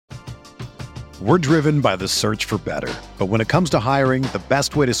We're driven by the search for better. But when it comes to hiring, the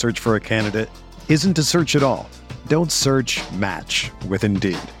best way to search for a candidate isn't to search at all. Don't search, match with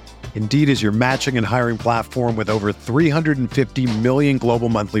Indeed. Indeed is your matching and hiring platform with over 350 million global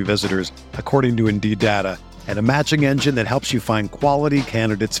monthly visitors, according to Indeed data, and a matching engine that helps you find quality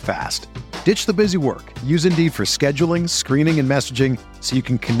candidates fast. Ditch the busy work. Use Indeed for scheduling, screening, and messaging so you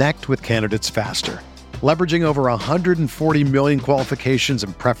can connect with candidates faster. Leveraging over 140 million qualifications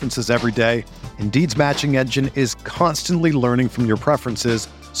and preferences every day, Indeed's matching engine is constantly learning from your preferences,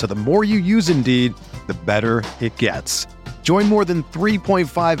 so the more you use Indeed, the better it gets. Join more than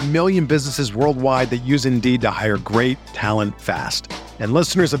 3.5 million businesses worldwide that use Indeed to hire great talent fast. And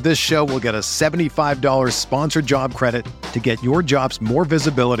listeners of this show will get a $75 sponsored job credit to get your jobs more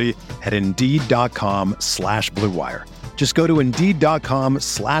visibility at Indeed.com/Blue Wire. Just go to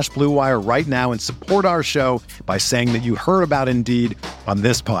Indeed.com/Blue Wire right now and support our show by saying that you heard about Indeed on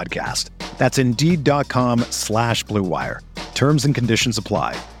this podcast. That's Indeed.com/Blue Wire. Terms and conditions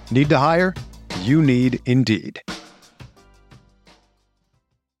apply. Need to hire? You need Indeed.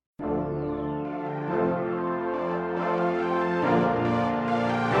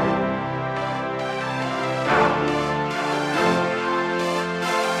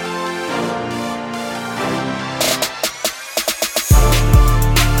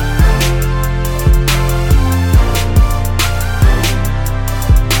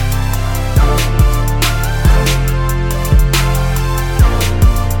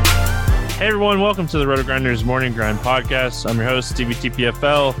 Hey everyone, welcome to the Roto Grinders Morning Grind Podcast. I'm your host, Stevie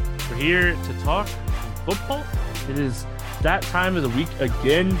TPFL. We're here to talk football. It is that time of the week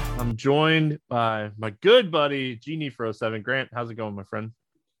again. I'm joined by my good buddy, Genie for 07. Grant, how's it going, my friend?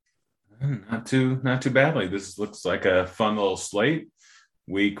 Not too badly. This looks like a fun little slate.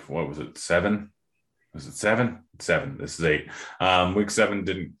 Week, what was it, 7? Was it 7? 7. This is 8. Week 7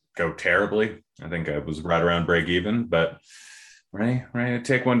 didn't go terribly. I think I was right around break even, but ready to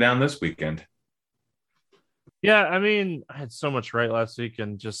take one down this weekend. Yeah, I mean, I had so much right last week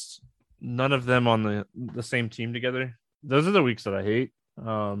and just none of them on the same team together. Those are the weeks that I hate.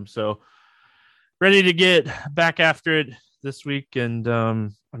 So ready to get back after it this week. And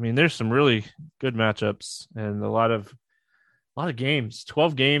I mean, there's some really good matchups and a lot of games,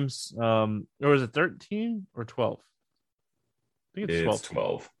 12 games. Or was it 13 or 12? I think it's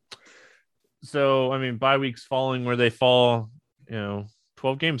 12. So, I mean, bye weeks falling where they fall, 12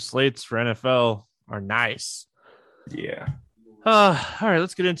 game slates for NFL are nice. Yeah. All right,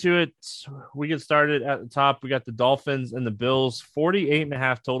 let's get into it. We get started at the top. We got the Dolphins and the Bills,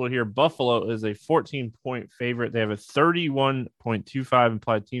 48.5 total here. Buffalo is a 14-point favorite. They have a 31.25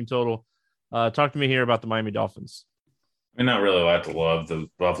 implied team total. Talk to me here about the Miami Dolphins. I mean, not really a lot to love. The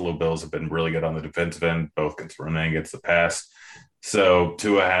Buffalo Bills have been really good on the defensive end, both against the run and against the pass. So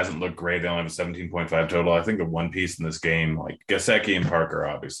Tua hasn't looked great. They only have a 17.5 total. I think the one piece in this game, like Gesicki and Parker, are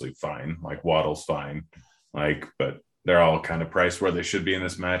obviously fine. Like Waddle's fine. But they're all kind of priced where they should be in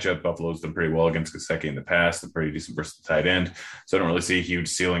this matchup. Buffalo's done pretty well against Gesicki in the past. They're pretty decent versus the tight end. So I don't really see a huge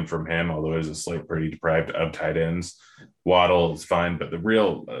ceiling from him, although there's a slate pretty deprived of tight ends. Waddle is fine, but the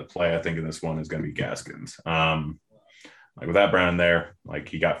real play, I think, in this one is going to be Gaskins. With that Brown there,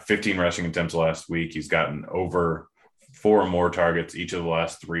 he got 15 rushing attempts last week. He's gotten over 4 or more targets each of the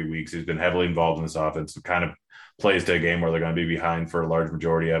last 3 weeks. He's been heavily involved in this offense. It kind of plays to a game where they're going to be behind for a large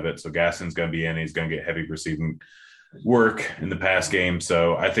majority of it. So Gaskin's going to be in. He's going to get heavy receiving work in the pass game.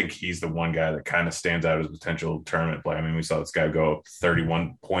 So I think he's the one guy that kind of stands out as a potential tournament play. I mean, we saw this guy go up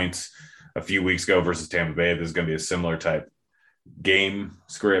 31 points a few weeks ago versus Tampa Bay. This is going to be a similar type game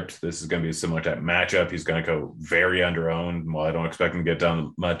script. This is going to be a similar type matchup. He's going to go very underowned. While I don't expect him to get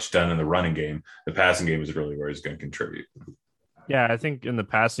much done in the running game, the passing game is really where he's going to contribute. Yeah, I think in the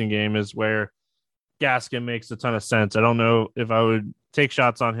passing game is where Gaskin makes a ton of sense. I don't know if I would take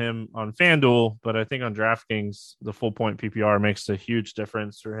shots on him on FanDuel, but I think on DraftKings, the full point PPR makes a huge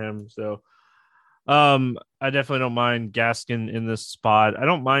difference for him. So I definitely don't mind Gaskin in this spot. I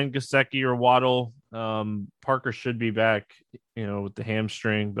don't mind Gesicki or Waddle. Parker should be back, with the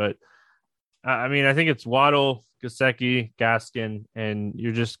hamstring, but I mean, I think it's Waddle, Gesicki, Gaskin, and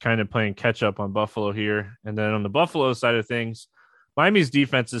you're just kind of playing catch up on Buffalo here. And then on the Buffalo side of things, Miami's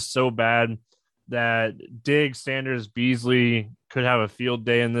defense is so bad that Diggs, Sanders, Beasley could have a field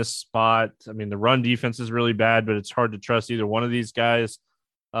day in this spot. I mean, the run defense is really bad, but it's hard to trust either one of these guys.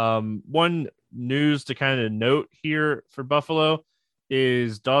 One news to kind of note here for Buffalo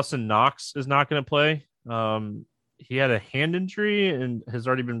is Dawson Knox is not going to play. He had a hand injury and has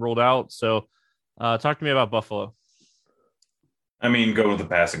already been ruled out. So talk to me about Buffalo. I mean, going with the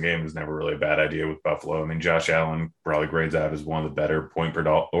passing game is never really a bad idea with Buffalo. I mean, Josh Allen probably grades out as one of the better point per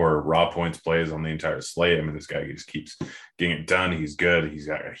or raw points plays on the entire slate. I mean, this guy just keeps getting it done. He's good. He's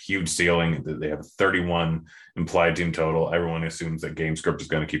got a huge ceiling. They have a 31 implied team total. Everyone assumes that game script is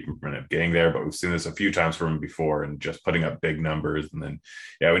going to keep him from getting there, but we've seen this a few times from him before and just putting up big numbers. And then,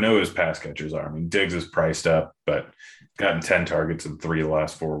 yeah, we know who his pass catchers are. I mean, Diggs is priced up, but gotten 10 targets in 3 of the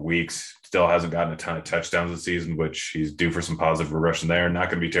last 4 weeks. Still hasn't gotten a ton of touchdowns this season, which he's due for some positive regression there. Not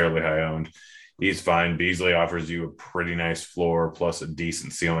going to be terribly high owned. He's fine. Beasley offers you a pretty nice floor plus a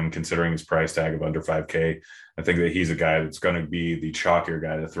decent ceiling considering his price tag of under 5K. I think that he's a guy that's going to be the chalkier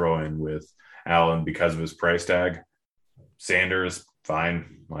guy to throw in with Allen because of his price tag. Sanders,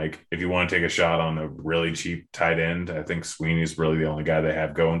 fine. Like, if you want to take a shot on a really cheap tight end, I think Sweeney's really the only guy they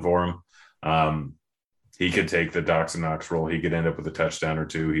have going for him. He could take the Dox and Knox role. He could end up with a touchdown or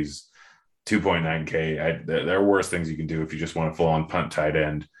two. He's 2.9K. There are worse things you can do if you just want to full on punt tight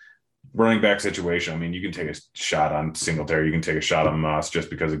end. Running back situation, I mean, you can take a shot on Singletary. You can take a shot on Moss just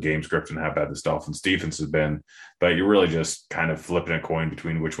because of game script and how bad this Dolphins defense has been. But you're really just kind of flipping a coin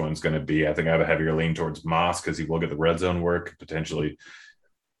between which one's going to be. I think I have a heavier lean towards Moss because he will get the red zone work, potentially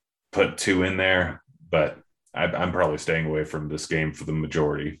put 2 in there. But I'm probably staying away from this game for the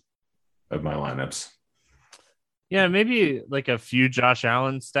majority of my lineups. Yeah, maybe like a few Josh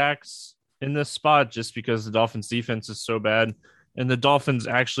Allen stacks in this spot just because the Dolphins defense is so bad. And the Dolphins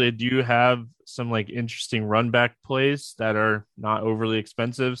actually do have some like interesting run back plays that are not overly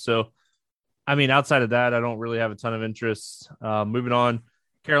expensive. So, I mean, outside of that, I don't really have a ton of interest. Moving on,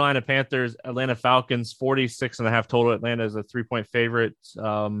 Carolina Panthers, Atlanta Falcons, 46.5 total. Atlanta is a 3-point favorite.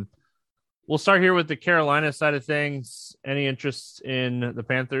 We'll start here with the Carolina side of things. Any interest in the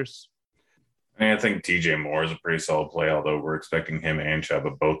Panthers? I think DJ Moore is a pretty solid play, although we're expecting him and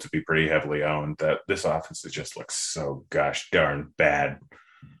Chuba both to be pretty heavily owned. That this offense just looks so gosh darn bad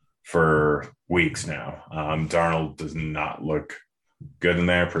for weeks now. Darnold does not look good in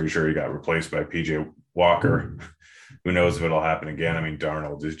there. Pretty sure he got replaced by PJ Walker. Who knows if it'll happen again? I mean,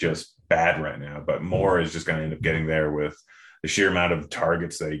 Darnold is just bad right now, but Moore is just going to end up getting there with the sheer amount of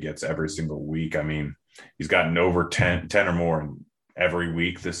targets that he gets every single week. I mean, he's gotten over 10 or more in every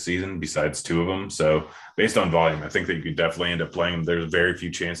week this season besides 2 of them. So based on volume, I think that you could definitely end up playing him. There's very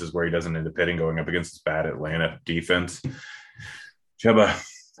few chances where he doesn't end up hitting going up against this bad Atlanta defense. Chuba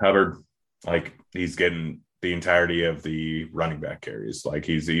Hubbard, like, he's getting the entirety of the running back carries. Like,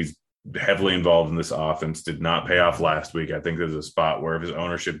 he's heavily involved in this offense. Did not pay off last week. I think there's a spot where if his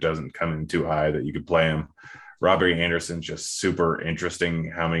ownership doesn't come in too high that you could play him. Robbie Anderson, just super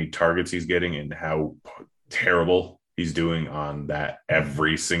interesting how many targets he's getting and how terrible he's doing on that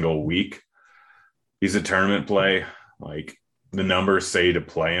every single week. He's a tournament play. Like, the numbers say to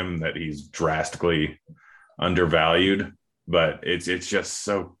play him that he's drastically undervalued, but it's just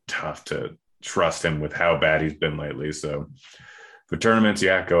so tough to trust him with how bad he's been lately. So for tournaments,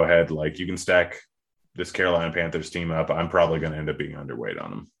 yeah, go ahead. Like, you can stack this Carolina Panthers team up. I'm probably going to end up being underweight on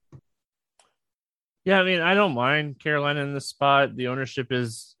them. Yeah, I mean, I don't mind Carolina in this spot. The ownership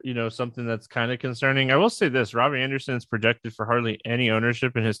is, something that's kind of concerning. I will say this, Robbie Anderson is projected for hardly any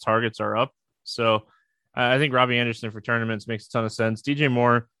ownership and his targets are up. So I think Robbie Anderson for tournaments makes a ton of sense. DJ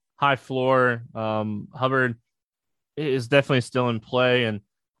Moore, high floor. Hubbard is definitely still in play. And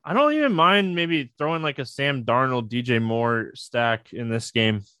I don't even mind maybe throwing like a Sam Darnold, DJ Moore stack in this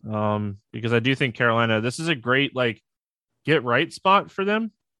game because I do think Carolina, this is a great like get right spot for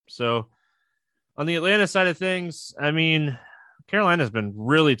them. So on the Atlanta side of things, I mean, Carolina's been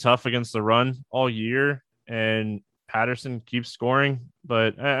really tough against the run all year, and Patterson keeps scoring.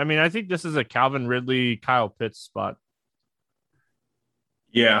 But, I mean, I think this is a Calvin Ridley, Kyle Pitts spot.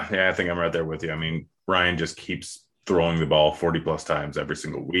 Yeah, I think I'm right there with you. I mean, Ryan just keeps throwing the ball 40-plus times every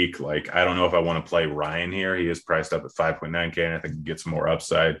single week. Like, I don't know if I want to play Ryan here. He is priced up at 5.9K, and I think he gets more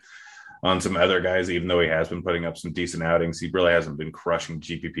upside on some other guys, even though he has been putting up some decent outings. He really hasn't been crushing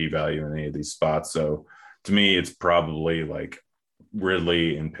GPP value in any of these spots. So to me, it's probably like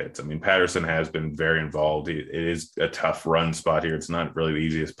Ridley and Pitts. I mean, Patterson has been very involved. It is a tough run spot here. It's not really the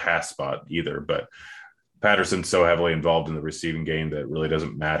easiest pass spot either, but Patterson's so heavily involved in the receiving game that it really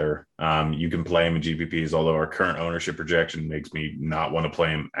doesn't matter. You can play him in GPPs, although our current ownership projection makes me not want to play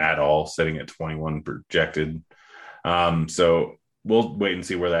him at all, sitting at 21 projected. So we'll wait and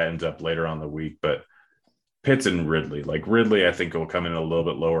see where that ends up later on the week. But Pitts and Ridley, like Ridley, I think will come in a little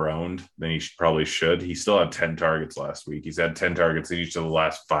bit lower owned than he probably should. He still had 10 targets last week. He's had 10 targets in each of the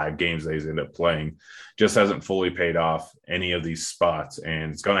last 5 games that he's ended up playing. Just hasn't fully paid off. any of these spots,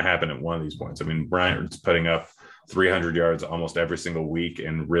 and it's going to happen at one of these points. I mean, Bryant's putting up 300 yards almost every single week,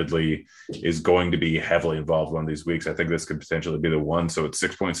 and Ridley is going to be heavily involved one of these weeks. I think this could potentially be the one. So at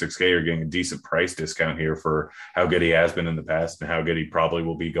 6.6K, you're getting a decent price discount here for how good he has been in the past and how good he probably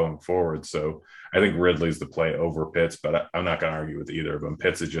will be going forward. So I think Ridley's the play over Pitts, but I'm not going to argue with either of them.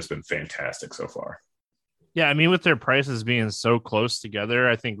 Pitts has just been fantastic so far. Yeah, I mean, with their prices being so close together,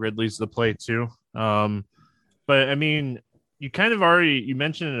 I think Ridley's the play too. But I mean, you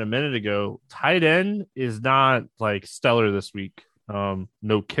mentioned it a minute ago, tight end is not like stellar this week.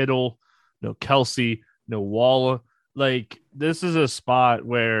 No Kittle, no Kelsey, no Waller. Like, this is a spot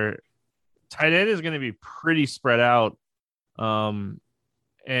where tight end is going to be pretty spread out.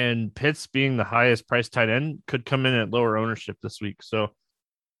 And Pitts being the highest priced tight end could come in at lower ownership this week. So,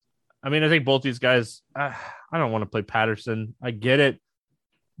 I mean, I think both these guys, I don't want to play Patterson. I get it.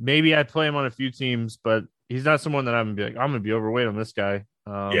 Maybe I'd play him on a few teams, but he's not someone that I'm going to be overweight on this guy.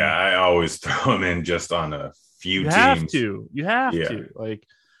 Yeah, I always throw him in just on a few teams. You have to. Like,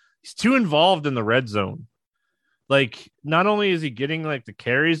 he's too involved in the red zone. Like, not only is he getting like the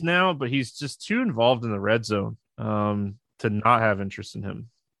carries now, but he's just too involved in the red zone to not have interest in him.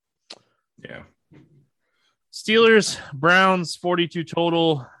 Yeah. Steelers, Browns, 42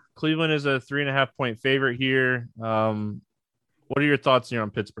 total. Cleveland is a 3.5-point favorite here. What are your thoughts here on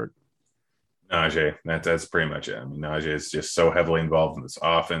Pittsburgh? Najee, that's pretty much it. I mean, Najee is just so heavily involved in this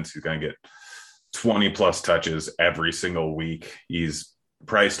offense. He's going to get 20 plus touches every single week. He's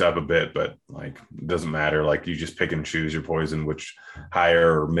priced up a bit, but like, it doesn't matter. Like, you just pick and choose your poison, which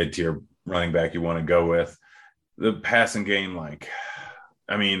higher or mid-tier running back you want to go with. The passing game, like,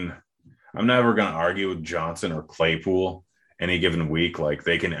 I mean, I'm never going to argue with Johnson or Claypool any given week. Like,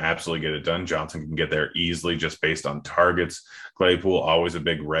 they can absolutely get it done. Johnson can get there easily just based on targets. Claypool, always a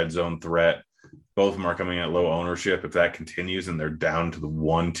big red zone threat. Both of them are coming at low ownership. If that continues and they're down to the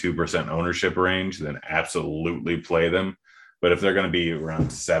 1-2% ownership range, then absolutely play them. But if they're going to be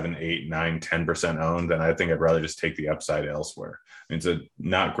around 7, 8, 9, 10% owned, then I think I'd rather just take the upside elsewhere. I mean, it's a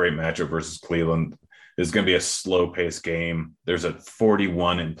not great matchup versus Cleveland. This is going to be a slow-paced game. There's a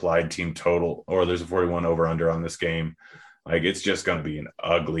 41 implied team total, or there's a 41 over-under on this game. Like, it's just going to be an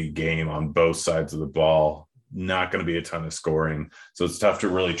ugly game on both sides of the ball. Not going to be a ton of scoring. So it's tough to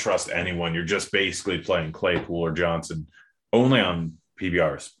really trust anyone. You're just basically playing Claypool or Johnson only on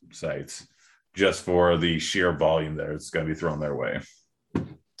PBR sites just for the sheer volume there. It's going to be thrown their way.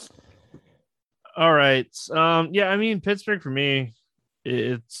 All right. Yeah, I mean, Pittsburgh for me,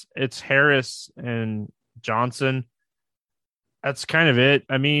 it's Harris and Johnson. That's kind of it.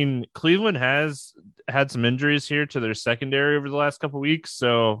 I mean, Cleveland has had some injuries here to their secondary over the last couple of weeks.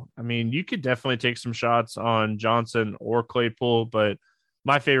 So, I mean, you could definitely take some shots on Johnson or Claypool, but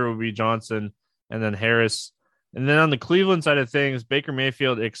my favorite would be Johnson and then Harris. And then on the Cleveland side of things, Baker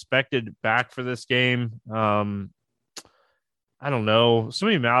Mayfield expected back for this game. I don't know. So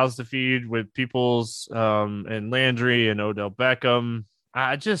many mouths to feed with Peoples and Landry and Odell Beckham.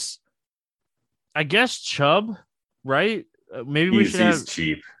 I guess Chubb, right? Maybe he's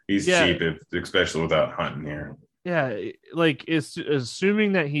cheap. He's cheap, especially without Hunt in here. Yeah, like, it's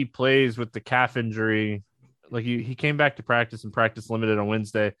assuming that he plays with the calf injury. Like, he came back to practice and practice limited on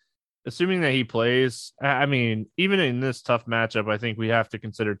Wednesday. Assuming that he plays, I mean, even in this tough matchup, I think we have to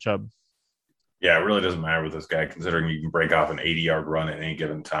consider Chubb. Yeah, it really doesn't matter with this guy, considering you can break off an 80-yard run at any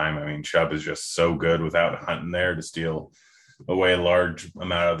given time. I mean, Chubb is just so good without Hunt in there to steal away a large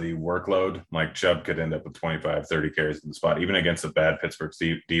amount of the workload. Like, Chubb could end up with 25, 30 carries in the spot. Even against a bad Pittsburgh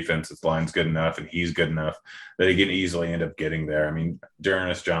defense, his line's good enough and he's good enough that he can easily end up getting there. I mean,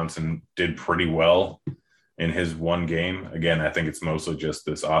 D'Ernest Johnson did pretty well in his one game. Again, I think it's mostly just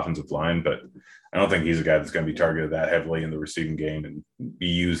this offensive line, but I don't think he's a guy that's going to be targeted that heavily in the receiving game and be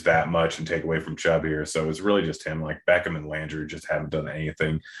used that much and take away from Chubb here. So it's really just him. Like, Beckham and Landry just haven't done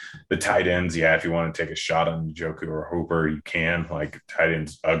anything. The tight ends, yeah, if you want to take a shot on Njoku or Hooper, you can. Like, tight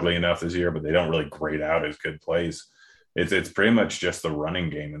ends ugly enough this year, but they don't really grade out as good plays. It's pretty much just the running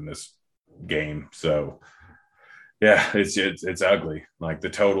game in this game. So yeah, it's ugly. Like, the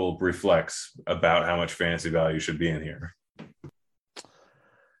total reflects about how much fantasy value should be in here.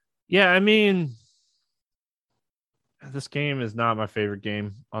 Yeah, I mean, this game is not my favorite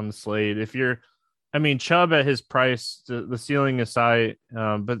game on the slate. Chubb at his price, the ceiling is high,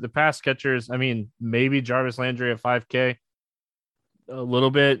 but the pass catchers, I mean, maybe Jarvis Landry at 5K a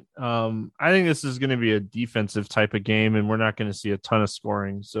little bit. I think this is going to be a defensive type of game, and we're not going to see a ton of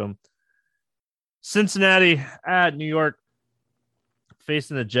scoring. So Cincinnati at New York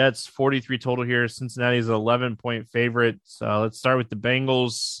facing the Jets, 43 total here. Cincinnati is an 11-point favorite. So let's start with the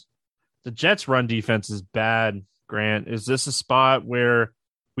Bengals. The Jets' run defense is bad. Grant, is this a spot where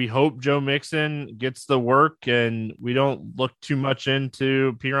we hope Joe Mixon gets the work and we don't look too much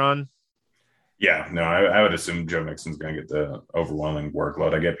into Piron? Yeah, no, I would assume Joe Mixon's going to get the overwhelming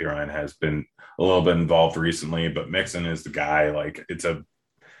workload. I get Piron has been a little bit involved recently, but Mixon is the guy. Like, it's a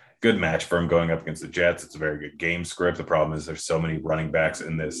good match for him going up against the Jets. It's a very good game script. The problem is there's so many running backs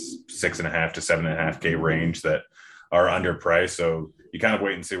in this 6.5 to 7.5K range that are underpriced. So you kind of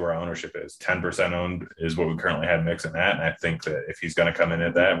wait and see where ownership is. 10% owned is what we currently have Mixon at. And I think that if he's going to come in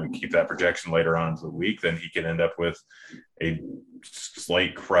at that and we keep that projection later on into the week, then he can end up with a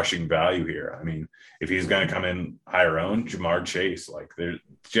slight crushing value here. I mean, if he's going to come in higher owned, Jamar Chase, like the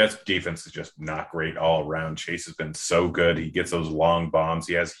Jets defense is just not great all around. Chase has been so good. He gets those long bombs.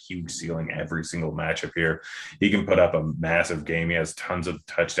 He has huge ceiling every single matchup here. He can put up a massive game. He has tons of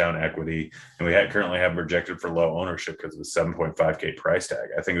touchdown equity. And we currently have him projected for low ownership because of the 7.5K price tag.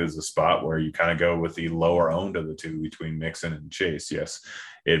 I think there's a spot where you kind of go with the lower owned of the two between Mixon and Chase. Yes,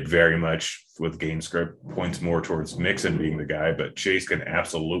 it very much with game script points more towards Mixon being the guy, but Chase can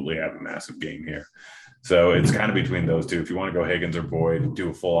absolutely have a massive game here. So it's kind of between those two. If you want to go Higgins or Boyd, do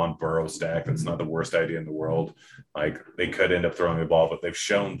a full-on Burrow stack, that's not the worst idea in the world. Like, they could end up throwing the ball, but they've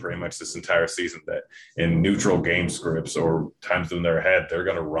shown pretty much this entire season that in neutral game scripts or times when they're ahead, they're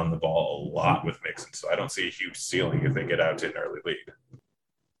going to run the ball a lot with Mixon. So I don't see a huge ceiling if they get out to an early lead.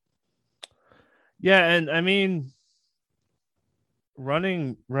 Yeah, and I mean,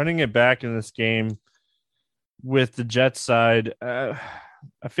 running it back in this game with the Jets side, I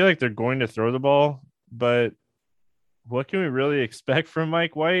feel like they're going to throw the ball, but what can we really expect from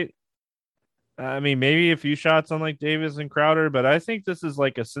Mike White? I mean, maybe a few shots on like Davis and Crowder, but I think this is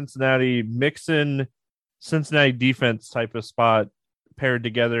like a Cincinnati defense type of spot paired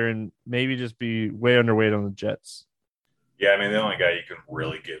together and maybe just be way underweight on the Jets. Yeah, I mean, the only guy you can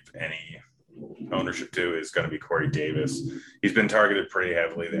really give any ownership to is going to be Corey Davis. He's been targeted pretty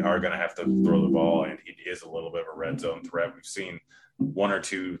heavily. They are going to have to throw the ball, and he is a little bit of a red zone threat. We've seen 1 or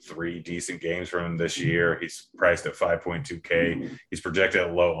 2, 3 decent games from him this year. He's priced at 5.2K. He's projected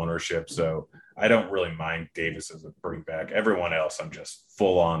at low ownership, so I don't really mind Davis as a bring back. Everyone else, I'm just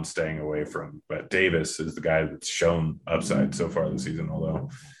full on staying away from. But Davis is the guy that's shown upside so far this season. Although,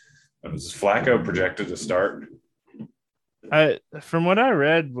 is Flacco projected to start? From what I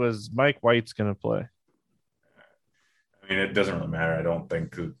read, was Mike White's going to play. I mean, it doesn't really matter. I don't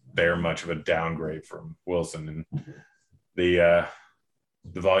think they're much of a downgrade from Wilson, and the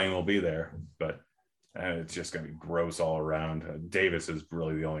volume will be there, but it's just going to be gross all around. Davis is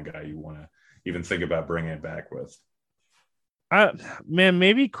really the only guy you want to even think about bringing it back with.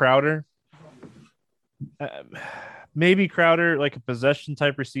 Maybe Crowder. Maybe Crowder, like a possession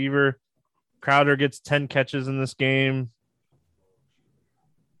type receiver. Crowder gets 10 catches in this game.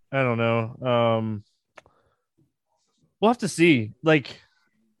 I don't know. We'll have to see. Like,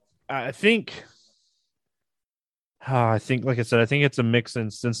 I think, like I said, I think it's a mix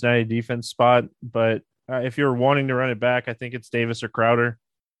in Cincinnati defense spot. But if you're wanting to run it back, I think it's Davis or Crowder.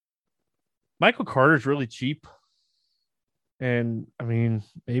 Michael Carter's really cheap. And, I mean,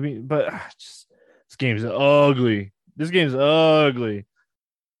 maybe, but this game's ugly. This game's ugly.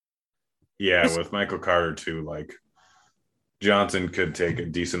 Yeah, with Michael Carter, too, like, Johnson could take a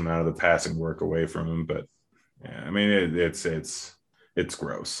decent amount of the passing work away from him, but yeah, I mean it's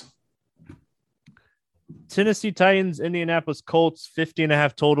gross. Tennessee Titans, Indianapolis Colts,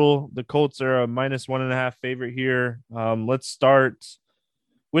 50.5 total. The Colts are a -1.5 favorite here. Let's start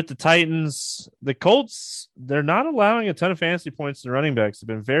with the Titans. The Colts, they're not allowing a ton of fantasy points to running backs. They've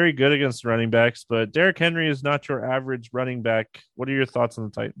been very good against the running backs, but Derrick Henry is not your average running back. What are your thoughts on the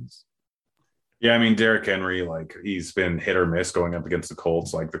Titans? Yeah, I mean, Derrick Henry, like, he's been hit or miss going up against the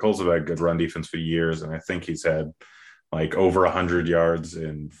Colts. Like, the Colts have had good run defense for years, and I think he's had, like, over 100 yards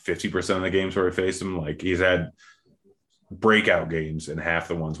in 50% of the games where he faced him. Like, he's had breakout games in half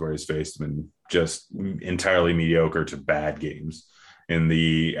the ones where he's faced him, and just entirely mediocre to bad games in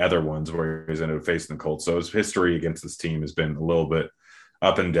the other ones where he's ended up facing the Colts. So his history against this team has been a little bit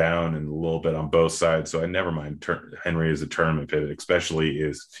up and down and a little bit on both sides. So I never mind Henry as a tournament pivot, especially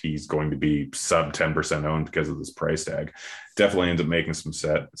if he's going to be sub 10% owned because of this price tag. Definitely ends up making some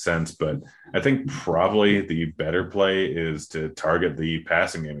sense, but I think probably the better play is to target the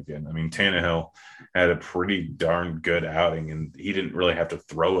passing game again. I mean, Tannehill had a pretty darn good outing, and he didn't really have to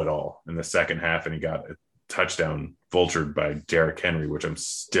throw it all in the second half, and he got a touchdown vultured by Derrick Henry, which I'm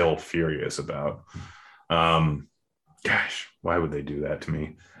still furious about. Gosh, why would they do that to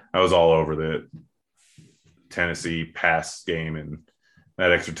me? I was all over the Tennessee pass game, and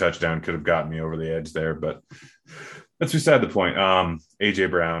that extra touchdown could have gotten me over the edge there, but that's beside the point. AJ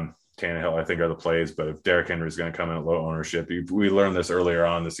Brown, Tannehill, I think, are the plays. But if Derrick Henry is going to come in at low ownership, we learned this earlier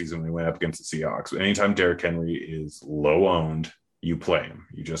on the season when we went up against the Seahawks. Anytime Derrick Henry is low owned, you play him.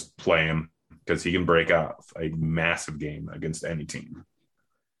 You just play him because he can break out a massive game against any team.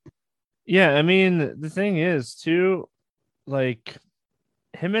 Yeah, I mean, the thing is, too, like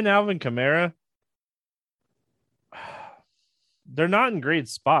him and Alvin Kamara, they're not in great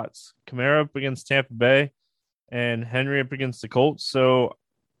spots. Kamara up against Tampa Bay and Henry up against the Colts. So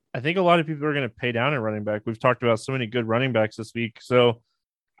I think a lot of people are going to pay down at running back. We've talked about so many good running backs this week. So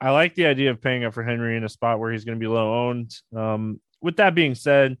I like the idea of paying up for Henry in a spot where he's going to be low owned. With that being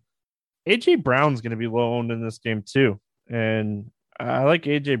said, AJ Brown's going to be low owned in this game too. And I like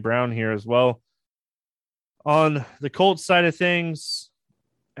AJ Brown here as well. On the Colts side of things,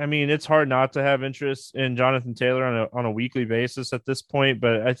 I mean, it's hard not to have interest in Jonathan Taylor on a weekly basis at this point,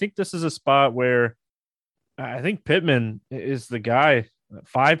 but I think this is a spot where I think Pittman is the guy.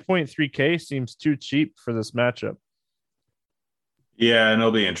 5.3K seems too cheap for this matchup. Yeah, and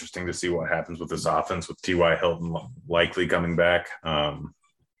it'll be interesting to see what happens with this offense with T.Y. Hilton likely coming back. And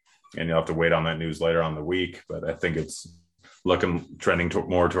you'll have to wait on that news later on the week, but I think it's trending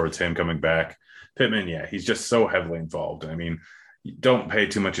more towards him coming back. Pittman, yeah, he's just so heavily involved. I mean, don't pay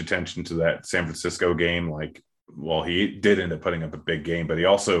too much attention to that San Francisco game. He did end up putting up a big game, but he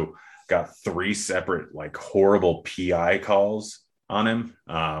also got 3 separate, horrible PI calls on him,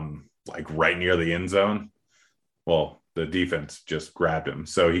 right near the end zone. Well, the defense just grabbed him.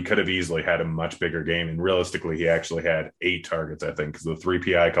 So he could have easily had a much bigger game. And realistically, he actually had 8 targets, I think, because of the 3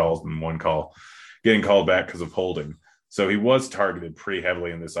 PI calls and 1 call getting called back because of holding. So he was targeted pretty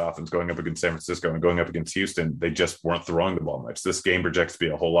heavily in this offense going up against San Francisco and going up against Houston. They just weren't throwing the ball much. This game projects to be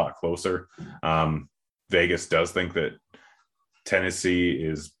a whole lot closer. Vegas does think that Tennessee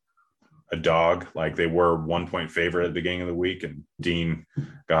is a dog. They were 1-point favorite at the beginning of the week, and Dean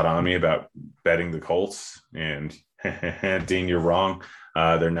got on me about betting the Colts. And Dean, you're wrong.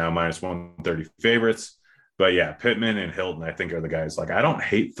 They're now minus 130 favorites. But yeah, Pittman and Hilton, I think, are the guys. I don't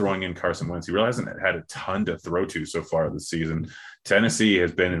hate throwing in Carson Wentz. He really hasn't had a ton to throw to so far this season. Tennessee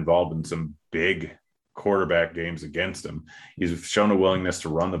has been involved in some big quarterback games against him. He's shown a willingness to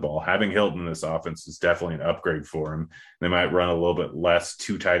run the ball. Having Hilton in this offense is definitely an upgrade for him. They might run a little bit less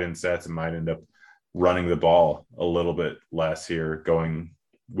 2 tight end sets and might end up running the ball a little bit less here, going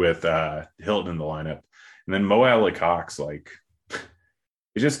with Hilton in the lineup. And then Mo Alley-Cox, it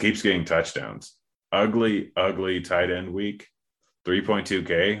just keeps getting touchdowns. Ugly tight end week,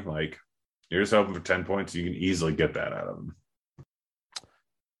 3.2K. You're just hoping for 10 points. You can easily get that out of them.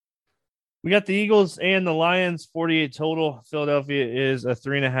 We got the Eagles and the Lions, 48 total. Philadelphia is a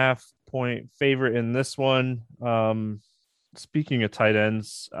 3.5-point favorite in this one. Speaking of tight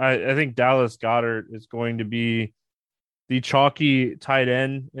ends, I think Dallas Goedert is going to be the chalky tight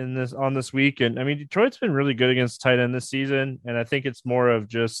end on this week. And I mean, Detroit's been really good against tight end this season. And I think it's more of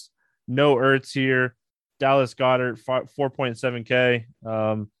just no Ertz here. Dallas Goedert, 4.7K.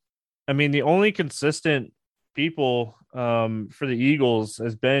 I mean, the only consistent people for the Eagles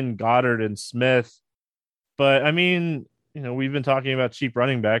has been Goddard and Smith. But, I mean, we've been talking about cheap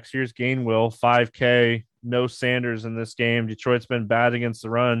running backs. Here's Gainwell, 5K. No Sanders in this game. Detroit's been bad against the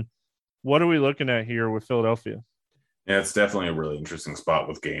run. What are we looking at here with Philadelphia? Yeah, it's definitely a really interesting spot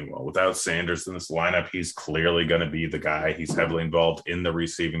with Gainwell. Without Sanders in this lineup, he's clearly going to be the guy. He's heavily involved in the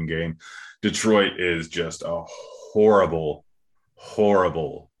receiving game. Detroit is just a horrible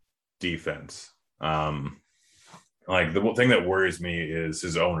defense. The thing that worries me is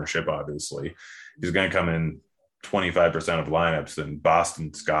his ownership, obviously. He's going to come in 25% of lineups, and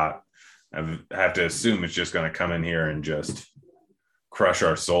Boston Scott, I have to assume it's just going to come in here and just crush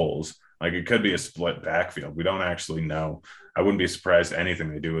our souls. It could be a split backfield. We don't actually know. I wouldn't be surprised anything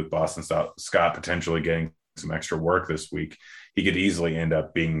they do with Boston Scott potentially getting some extra work this week. He could easily end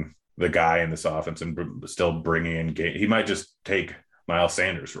up being the guy in this offense and still bringing in game. He might just take Miles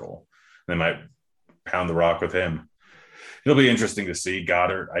Sanders' role. They might pound the rock with him. It'll be interesting to see.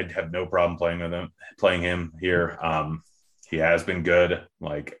 Goddard, I'd have no problem playing him here. He has been good.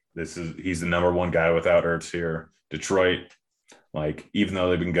 He's the number 1 guy without Ertz here. Detroit, even though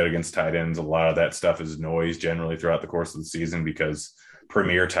they've been good against tight ends, a lot of that stuff is noise generally throughout the course of the season because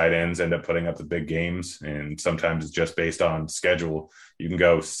premier tight ends end up putting up the big games. And sometimes it's just based on schedule. You can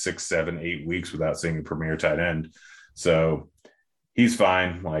go 6, 7, 8 weeks without seeing a premier tight end. So he's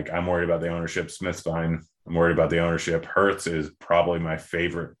fine. I'm worried about the ownership. Smith's fine. I'm worried about the ownership. Hurts is probably my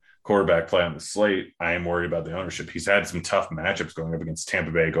favorite quarterback play on the slate. I am worried about the ownership. He's had some tough matchups going up against Tampa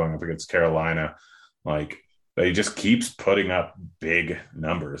Bay, going up against Carolina. They but he just keeps putting up big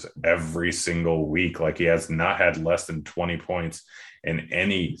numbers every single week. Like he has not had less than 20 points in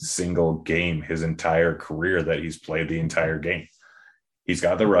any single game his entire career that he's played the entire game. He's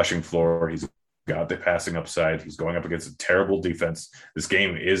got the rushing floor. He's got the passing upside. He's going up against a terrible defense. This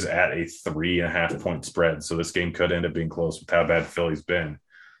game is at a 3.5 point spread. So this game could end up being close with how bad Philly's been.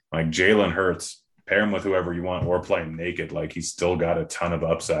 Like Jalen Hurts, pair him with whoever you want or play him naked. Like he's still got a ton of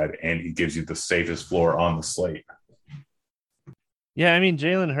upside and he gives you the safest floor on the slate. Yeah, I mean,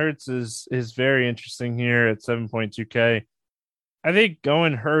 Jalen Hurts is very interesting here at 7.2K. I think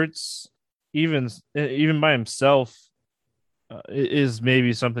going Hurts even by himself is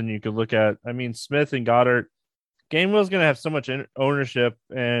maybe something you could look at. I mean, Smith and Goddard, Gainwell's going to have so much ownership,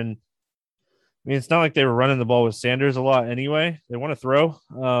 and I mean, it's not like they were running the ball with Sanders a lot anyway. They want to throw.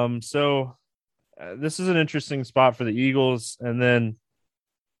 So this is an interesting spot for the Eagles. And then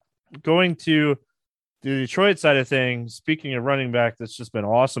going to the Detroit side of things, speaking of running back, that's just been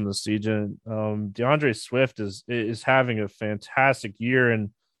awesome this season. DeAndre Swift is having a fantastic year, and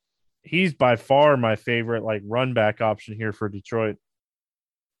he's by far my favorite like run back option here for Detroit.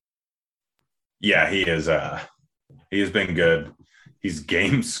 Yeah, he is. He has been good. He's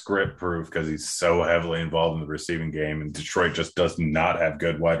game script proof because he's so heavily involved in the receiving game, and Detroit just does not have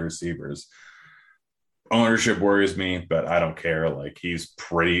good wide receivers. Ownership worries me, but I don't care. Like he's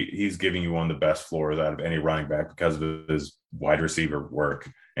giving you one of the best floors out of any running back because of his wide receiver work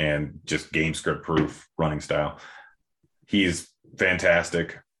and just game script proof running style. He's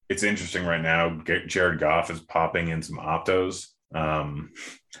fantastic. It's interesting right now. Jared Goff is popping in some optos,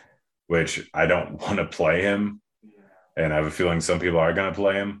 which I don't want to play him. And I have a feeling some people are going to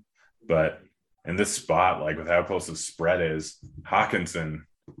play him. But in this spot, like with how close the spread is, Hawkinson,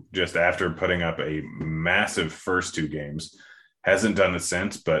 just after putting up a massive first two games, hasn't done it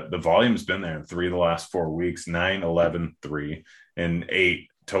since, but the volume's been there in 3 of the last 4 weeks, 9, 11, 3, and 8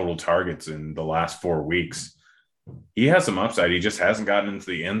 total targets in the last 4 weeks. He has some upside. He just hasn't gotten into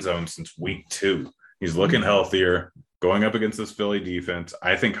the end zone since week 2. He's looking healthier, going up against this Philly defense.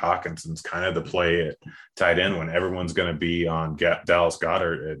 I think Hawkinson's kind of the play at tight end when everyone's going to be on Dallas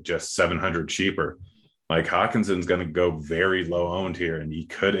Goedert at just 700 cheaper. Like Hawkinson's going to go very low owned here, and he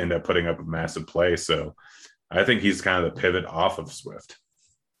could end up putting up a massive play. So I think he's kind of the pivot off of Swift.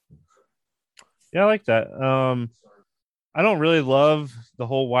 Yeah, I like that. I don't really love the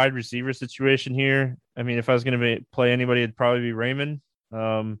whole wide receiver situation here. I mean, if I was going to play anybody, it'd probably be Raymond.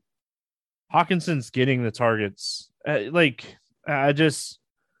 Hawkinson's getting the targets. Tight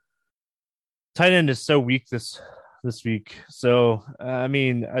end is so weak this week. So, I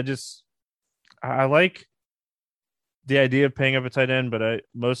mean, I like the idea of paying up a tight end, but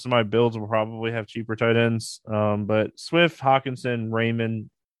most of my builds will probably have cheaper tight ends. But Swift, Hawkinson, Raymond,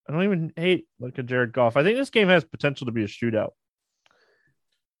 I don't even hate like a Jared Goff. I think this game has potential to be a shootout.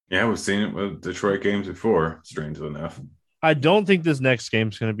 Yeah, we've seen it with Detroit games before, strangely enough. I don't think this next game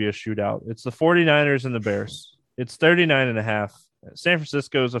is going to be a shootout. It's the 49ers and the Bears. It's 39.5. San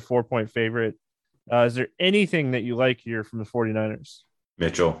Francisco is a 4-point favorite. Is there anything that you like here from the 49ers?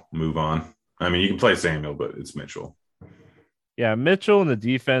 Mitchell, move on. I mean, you can play Samuel, but it's Mitchell. Yeah, Mitchell and the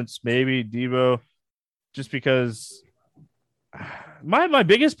defense, maybe Debo, just because my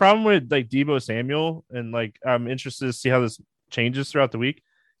biggest problem with like Debo Samuel, and like I'm interested to see how this changes throughout the week.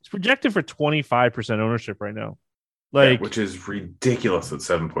 It's projected for 25% ownership right now. Like, yeah, which is ridiculous at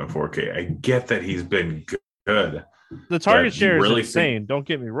 7.4K. I get that he's been good. The target share is insane. Don't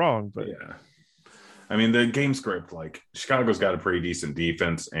get me wrong, but yeah. I mean, the game script, like Chicago's got a pretty decent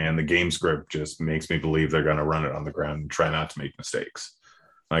defense, and the game script just makes me believe they're going to run it on the ground and try not to make mistakes.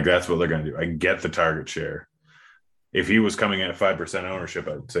 Like that's what they're going to do. I get the target share. If he was coming at 5% ownership,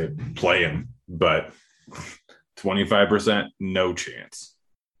 I'd say play him, but 25%, no chance.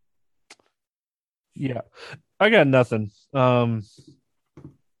 Yeah, I got nothing. And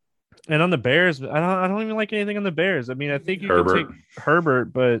on the Bears, I don't even like anything on the Bears. I mean, I think you can take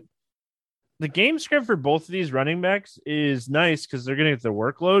Herbert, but the game script for both of these running backs is nice because they're going to get the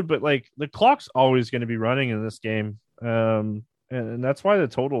workload, but like the clock's always going to be running in this game. And that's why the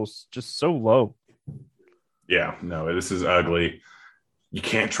total's just so low. Yeah, no, this is ugly. You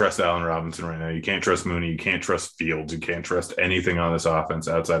can't trust Allen Robinson right now. You can't trust Mooney. You can't trust Fields. You can't trust anything on this offense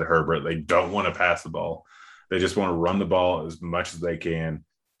outside of Herbert. They don't want to pass the ball. They just want to run the ball as much as they can,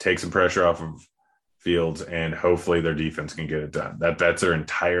 take some pressure off of Fields, and hopefully their defense can get it done. That's their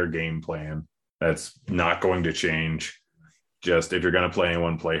entire game plan. That's not going to change. Just if you're going to play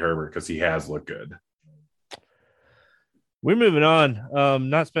anyone, play Herbert because he has looked good. We're moving on.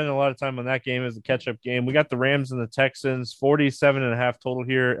 Not spending a lot of time on that game as a catch-up game. We got the Rams and the Texans, 47.5 total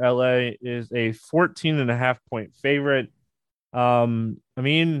here. LA is a 14.5 point favorite. I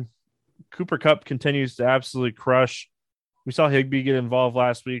mean, Cooper Kupp continues to absolutely crush. We saw Higbee get involved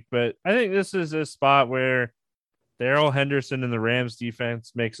last week, but I think this is a spot where Darrell Henderson and the Rams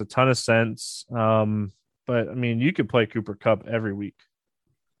defense makes a ton of sense. But I mean, you could play Cooper Kupp every week.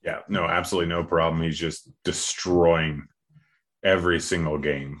 Yeah, no, absolutely no problem. He's just destroying every single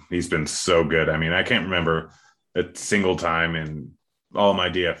game. He's been so good. I mean, I can't remember a single time in all my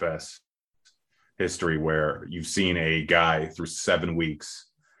DFS history where you've seen a guy through 7 weeks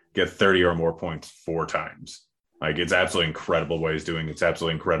get 30 or more points 4 times. Like, it's absolutely incredible what he's doing. It's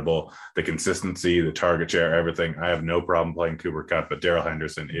absolutely incredible. The consistency, the target share, everything. I have no problem playing Cooper Kupp, but Darrell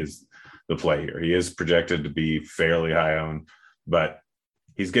Henderson is the play here. He is projected to be fairly high owned, but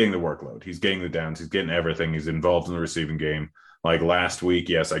he's getting the workload. He's getting the downs. He's getting everything. He's involved in the receiving game. Like last week,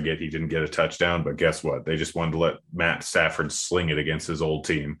 yes, I get he didn't get a touchdown, but guess what? They just wanted to let Matt Stafford sling it against his old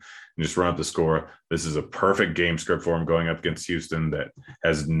team and just run up the score. This is a perfect game script for him going up against Houston that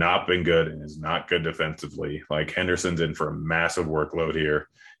has not been good and is not good defensively. Like, Henderson's in for a massive workload here,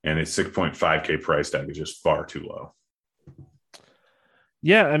 and his 6.5K price tag is just far too low.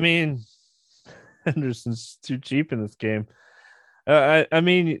 Yeah, I mean, Henderson's too cheap in this game. I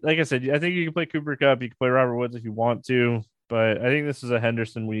mean, like I said, I think you can play Cooper Kupp. You can play Robert Woods if you want to, but I think this is a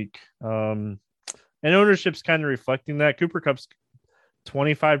Henderson week. And ownership's kind of reflecting that. Cooper Kupp's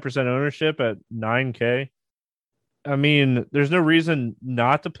 25% ownership at 9K. I mean, there's no reason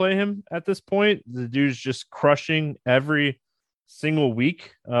not to play him at this point. The dude's just crushing every single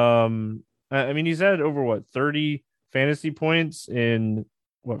week. I mean, he's had over 30 fantasy points in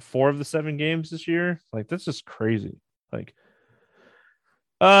 4 of the 7 games this year. Like, that's just crazy. Like,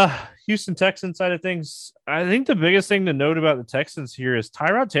 Houston Texans side of things, I think the biggest thing to note about the Texans here is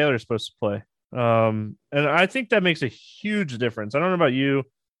Tyrod Taylor is supposed to play. And I think that makes a huge difference. I don't know about you,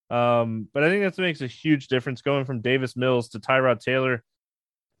 but I think that makes a huge difference going from Davis Mills to Tyrod Taylor.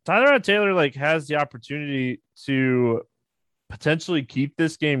 Tyrod Taylor has the opportunity to potentially keep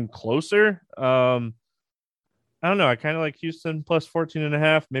this game closer. I don't know. I kind of like Houston plus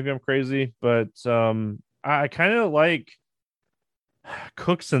 14.5. Maybe I'm crazy, but I kind of like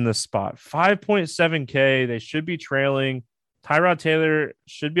Cooks in this spot. 5.7K. They should be trailing. Tyrod Taylor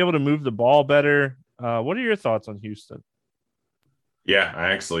should be able to move the ball better. What are your thoughts on Houston? Yeah,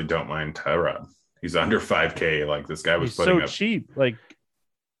 I actually don't mind Tyrod. He's under 5K. Like, this guy was putting so up cheap. Like,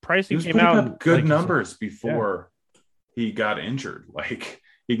 pricing he was came putting out up good numbers before he got injured. Like,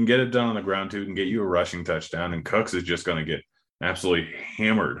 he can get it done on the ground too, and get you a rushing touchdown. And Cooks is just going to get absolutely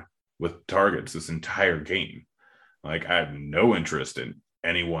hammered with targets this entire game. Like, I have no interest in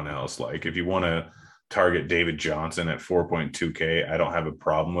anyone else. Like, if you want to target David Johnson at 4.2K, I don't have a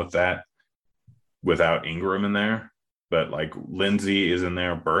problem with that without Ingram in there. But like, Lindsey is in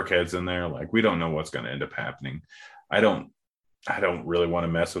there, Burkhead's in there. Like, we don't know what's going to end up happening. I don't really want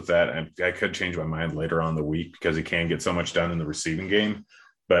to mess with that. I could change my mind later on in the week because he can get so much done in the receiving game.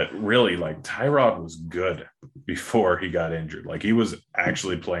 But really, like, Tyrod was good before he got injured. Like, he was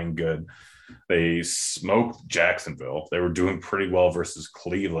actually playing good. They smoked Jacksonville. They were doing pretty well versus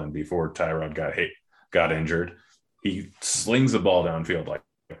Cleveland before Tyrod got injured. He slings the ball downfield. Like,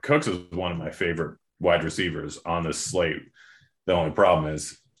 Cooks is one of my favorite wide receivers on this slate. The only problem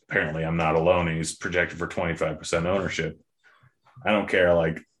is apparently I'm not alone, and he's projected for 25% ownership. I don't care.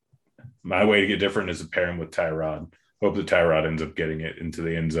 Like, my way to get different is to pair him with Tyrod. Hope that Tyrod ends up getting it into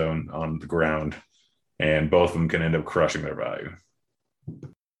the end zone on the ground, and both of them can end up crushing their value.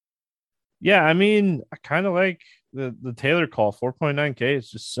 Yeah, I mean, I kind of like the Taylor call. 4.9K is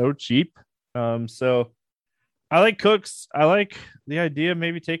just so cheap. So I like Cooks. I like the idea of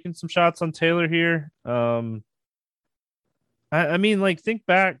maybe taking some shots on Taylor here. I mean, like, think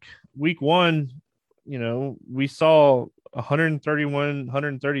back week 1, we saw 131,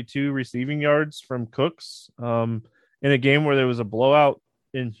 132 receiving yards from Cooks in a game where there was a blowout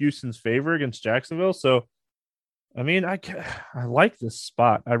in Houston's favor against Jacksonville. So, I mean, I like this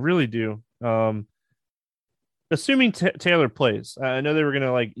spot. I really do. Assuming Taylor plays, I know they were going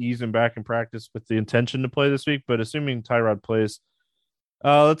to ease him back in practice with the intention to play this week, but assuming Tyrod plays,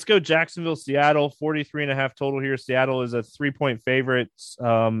 let's go Jacksonville, Seattle, 43.5 total here. Seattle is a 3-point favorite.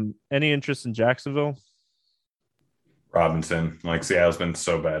 Any interest in Jacksonville? Robinson, like, Seattle's been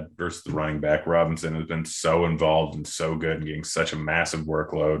so bad versus the running back. Robinson has been so involved and so good and getting such a massive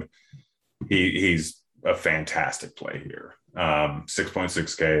workload. He's a fantastic play here.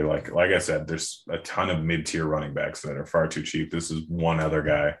 6.6K. Like I said, there's a ton of mid-tier running backs that are far too cheap. This is one other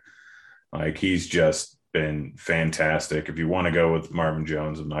guy. Like, he's just been fantastic. If you want to go with Marvin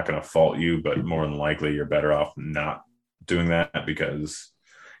Jones, I'm not going to fault you, but more than likely you're better off not doing that because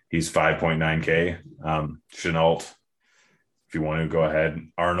he's 5.9K. Chenault, if you want to go ahead,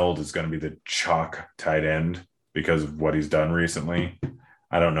 Arnold is going to be the chalk tight end because of what he's done recently.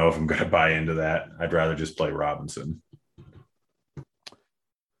 I don't know if I'm going to buy into that. I'd rather just play Robinson.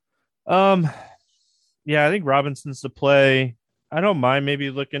 Yeah, I think Robinson's the play. I don't mind maybe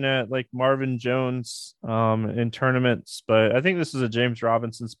looking at like Marvin Jones in tournaments, but I think this is a James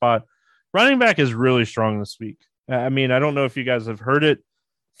Robinson spot. Running back is really strong this week. I mean, I don't know if you guys have heard it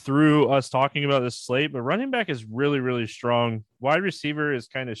through us talking about this slate, but running back is really, really strong. Wide receiver is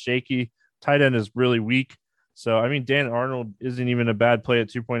kind of shaky. Tight end is really weak. So, I mean, Dan Arnold isn't even a bad play at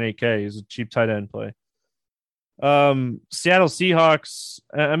 2.8K. He's a cheap tight end play. Seattle Seahawks.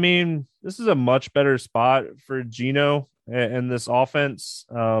 I mean, this is a much better spot for Geno and this offense.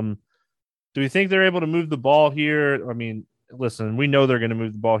 Do we think they're able to move the ball here? I mean, listen, we know they're going to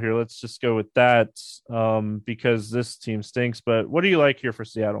move the ball here. Let's just go with that because this team stinks. But what do you like here for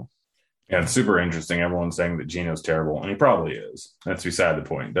Seattle? Yeah, it's super interesting. Everyone's saying that Geno's terrible, and he probably is. That's beside the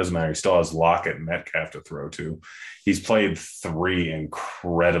point. It doesn't matter. He still has Lockett and Metcalf to throw to. He's played 3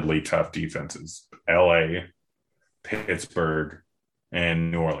 incredibly tough defenses: LA, Pittsburgh,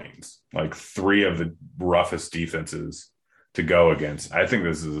 and New Orleans. Like 3 of the roughest defenses to go against. I think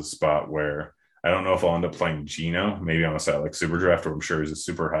this is a spot where I don't know if I'll end up playing Geno, maybe on a site like Super Draft, where I'm sure he's a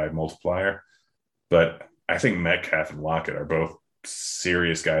super high multiplier. But I think Metcalf and Lockett are both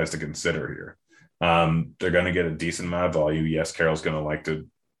serious guys to consider here. They're going to get a decent amount of volume. Yes, Carroll's going to like to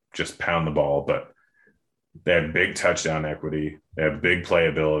just pound the ball, but they have big touchdown equity. They have big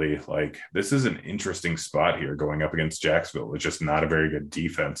playability. Like, this is an interesting spot here going up against Jacksonville. It's just not a very good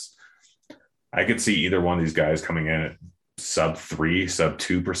defense. I could see either one of these guys coming in at sub 3, sub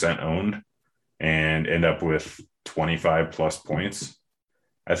 2% owned and end up with 25 plus points.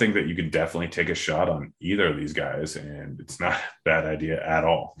 I think that you could definitely take a shot on either of these guys, and it's not a bad idea at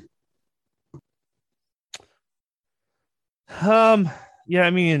all. Yeah,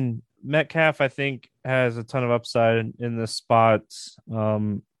 I mean, Metcalf, I think, has a ton of upside in this spot.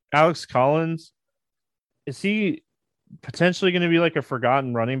 Alex Collins, is he potentially going to be like a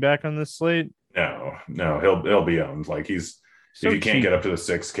forgotten running back on this slate? No, he'll be owned. Like, he's so if you can't get up to the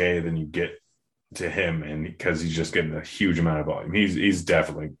 6K, then you get to him, and because he's just getting a huge amount of volume, he's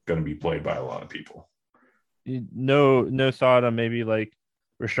definitely going to be played by a lot of people. No thought on maybe like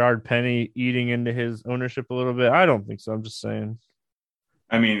Rashard Penny eating into his ownership a little bit. I don't think so. I'm just saying.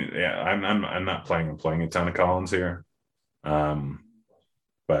 I mean, yeah, I'm not playing a ton of Collins here,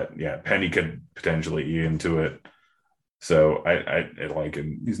 but yeah, Penny could potentially eat into it. So I like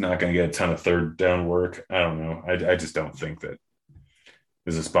him. He's not going to get a ton of third down work. I don't know. I just don't think that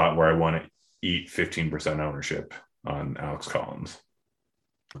there's a spot where I want to eat 15% ownership on Alex Collins.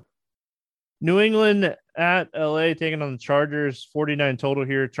 New England at LA taking on the Chargers, 49 total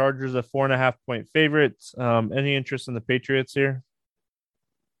here. Chargers a 4.5-point favorite. Any interest in the Patriots here?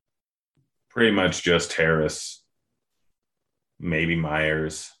 Pretty much just Harris, maybe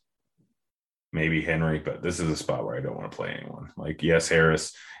Myers, maybe Henry, but this is a spot where I don't want to play anyone. Like, yes,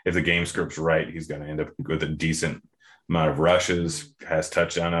 Harris, if the game script's right, he's going to end up with a decent amount of rushes, has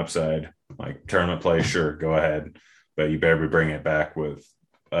touchdown upside. Like, tournament play, sure, go ahead, but you better be bringing it back with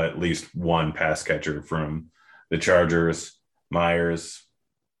at least one pass catcher from the Chargers. Myers,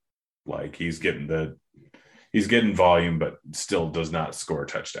 like, he's getting volume, but still does not score a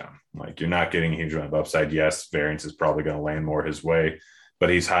touchdown. Like, you're not getting a huge amount of upside. Yes, variance is probably going to land more his way, but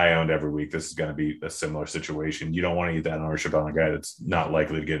he's high owned every week. This is going to be a similar situation. You don't want to eat that ownership on a guy that's not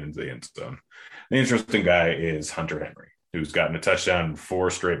likely to get into the end zone. The interesting guy is Hunter Henry, who's gotten a touchdown in 4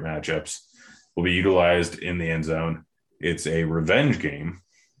 straight matchups, will be utilized in the end zone. It's a revenge game.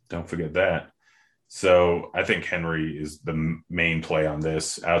 Don't forget that. So I think Henry is the main play on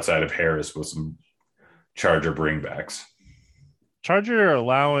this, outside of Harris with some Charger bringbacks. Charger are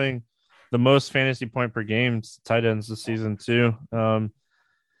allowing the most fantasy point per game tight ends this season too.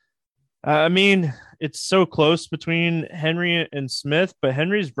 I mean, it's so close between Henry and Smith, but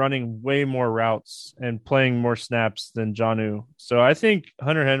Henry's running way more routes and playing more snaps than Jonnu. So I think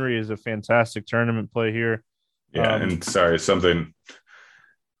Hunter Henry is a fantastic tournament play here. Yeah, and sorry, something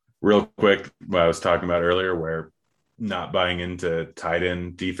real quick what I was talking about earlier, where not buying into tight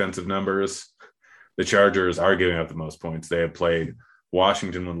end defensive numbers. The Chargers are giving up the most points. They have played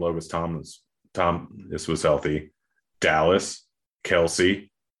Washington when Logan Thomas was healthy, Dallas,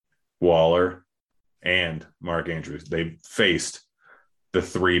 Kelsey, Waller, and Mark Andrews. They faced the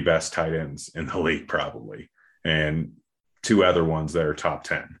 3 best tight ends in the league probably, and 2 other ones that are top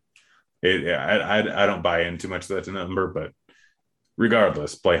 10. I don't buy in too much to that number, but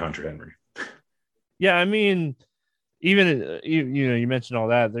regardless, play Hunter Henry. Yeah, I mean, even you mentioned all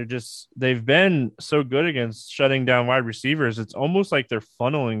that. They've been so good against shutting down wide receivers. It's almost like they're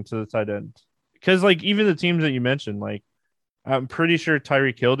funneling to the tight end because like even the teams that you mentioned, like I'm pretty sure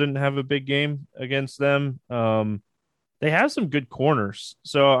Tyreek Hill didn't have a big game against them. They have some good corners,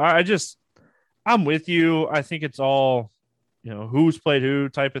 so I'm with you. I think it's all who's played who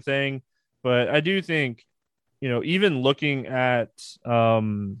type of thing, but I do think even looking at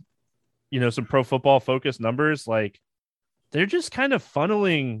some Pro Football Focus numbers, like they're just kind of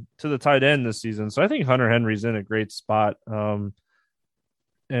funneling to the tight end this season. So I think Hunter Henry's in a great spot.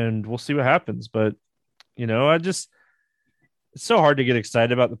 And we'll see what happens. But, it's so hard to get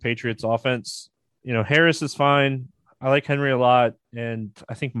excited about the Patriots offense. Harris is fine. I like Henry a lot. And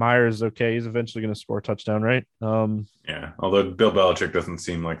I think Myers is okay. He's eventually going to score a touchdown, right? Yeah. Although Bill Belichick doesn't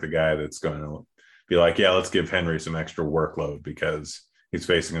seem like the guy that's going to be like, yeah, let's give Henry some extra workload because he's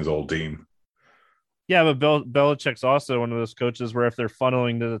facing his old team. Yeah, but Belichick's also one of those coaches where if they're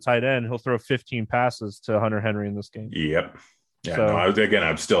funneling to the tight end, he'll throw 15 passes to Hunter Henry in this game. Yep. Yeah, so,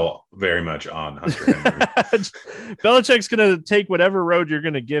 I'm still very much on Hunter Henry. Belichick's going to take whatever road you're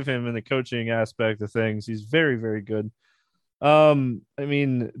going to give him in the coaching aspect of things. He's very, very good. I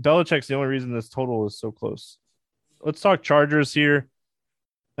mean, Belichick's the only reason this total is so close. Let's talk Chargers here.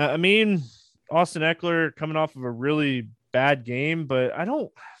 I mean, Austin Eckler coming off of a really bad game, but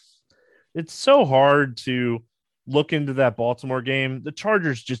it's so hard to look into that Baltimore game. The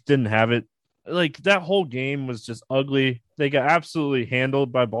Chargers just didn't have it. Like that whole game was just ugly. They got absolutely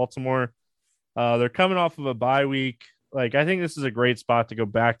handled by Baltimore. They're coming off of a bye week. Like I think this is a great spot to go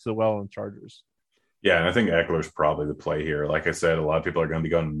back to the well on Chargers. Yeah, and I think Eckler's probably the play here. Like I said, a lot of people are going to be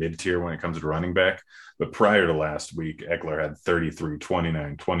going mid-tier when it comes to running back. But prior to last week, Eckler had 33,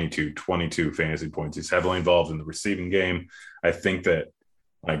 29, 22, 22 fantasy points. He's heavily involved in the receiving game. I think that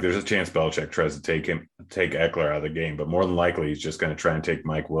there's a chance Belichick tries to take Eckler out of the game, but more than likely he's just going to try and take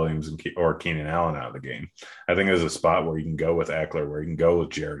Mike Williams or Keenan Allen out of the game. I think there's a spot where you can go with Eckler, where you can go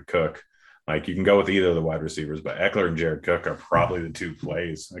with Jared Cook. Like you can go with either of the wide receivers, but Eckler and Jared Cook are probably the two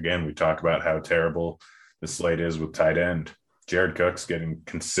plays. Again, we talk about how terrible the slate is with tight end. Jared Cook's getting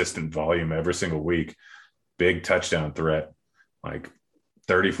consistent volume every single week. Big touchdown threat, like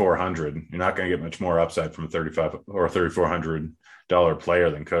 3,400. You're not going to get much more upside from a 35 or $3,400 player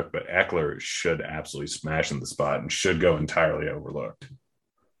than Cook, but Eckler should absolutely smash in the spot and should go entirely overlooked.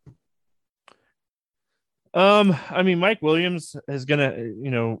 I mean, Mike Williams is gonna,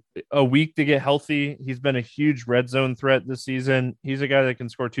 a week to get healthy. He's been a huge red zone threat this season. He's a guy that can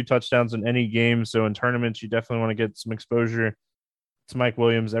score 2 touchdowns in any game. So in tournaments, you definitely want to get some exposure to Mike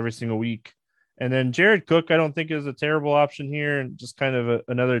Williams every single week. And then Jared Cook, I don't think is a terrible option here, and just kind of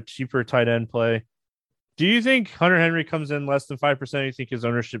another cheaper tight end play. Do you think Hunter Henry comes in less than 5%? Or you think his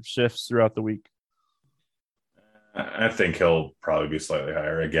ownership shifts throughout the week? I think he'll probably be slightly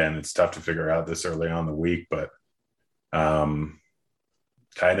higher. Again, it's tough to figure out this early on in the week, but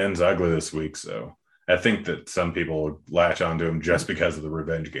tight end's ugly this week. So I think that some people will latch onto him just because of the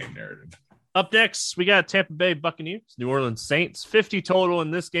revenge game narrative. Up next, we got Tampa Bay Buccaneers, New Orleans Saints, 50 total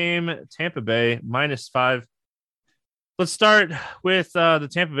in this game. Tampa Bay -5. Let's start with the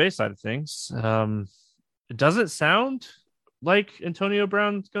Tampa Bay side of things. It doesn't sound like Antonio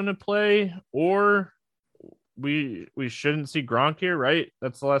Brown's going to play, or we shouldn't see Gronk here, right?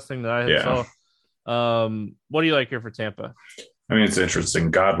 That's the last thing that I saw. What do you like here for Tampa? I mean, it's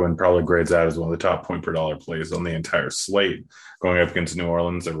interesting. Godwin probably grades out as one of the top point per dollar plays on the entire slate. Going up against New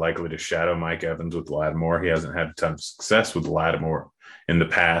Orleans, they're likely to shadow Mike Evans with Lattimore. He hasn't had a ton of success with Lattimore in the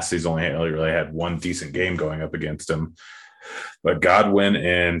past. He's only really had one decent game going up against him. But Godwin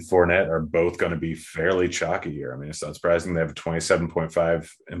and Fournette are both going to be fairly chalky here. I mean, it's not surprising they have a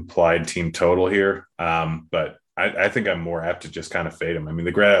 27.5 implied team total here. But I think I'm more apt to just kind of fade him. I mean,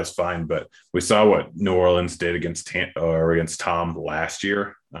 the grad is fine, but we saw what New Orleans did against Tom last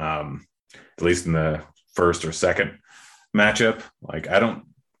year, at least in the first or second matchup. Like, I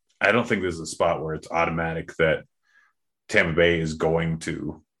don't think this is a spot where it's automatic that Tampa Bay is going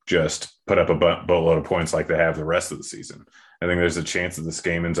to just put up a boatload of points like they have the rest of the season. I think there's a chance that this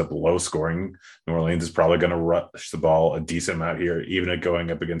game ends up low scoring. New Orleans is probably going to rush the ball a decent amount here, even at going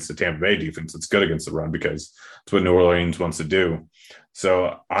up against the Tampa Bay defense. It's good against the run because it's what New Orleans wants to do.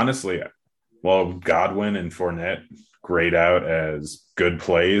 So honestly, while Godwin and Fournette grade out as good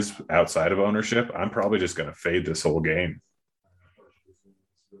plays outside of ownership, I'm probably just going to fade this whole game.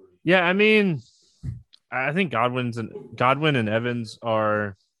 Yeah, I mean, I think Godwin and Evans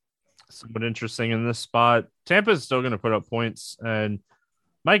are somewhat interesting in this spot. Tampa is still going to put up points, and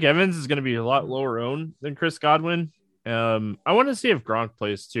Mike Evans is going to be a lot lower owned than Chris Godwin. I want to see if Gronk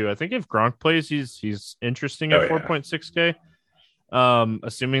plays too. I think if Gronk plays, he's interesting at 4.6K.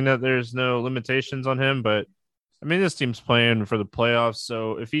 Assuming that there's no limitations on him, but I mean, this team's playing for the playoffs,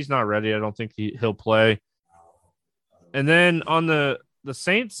 so if he's not ready, I don't think he'll play. And then on the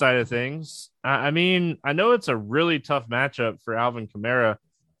Saints side of things, I mean, I know it's a really tough matchup for Alvin Kamara,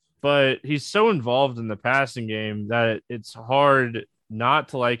 but he's so involved in the passing game that it's hard not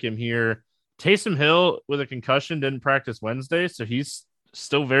to like him here. Taysom Hill with a concussion didn't practice Wednesday, so he's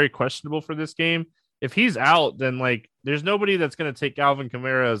still very questionable for this game. If he's out, then like there's nobody that's going to take Alvin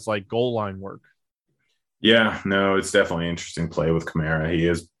Kamara's like goal line work. Yeah, no, it's definitely an interesting play with Kamara. He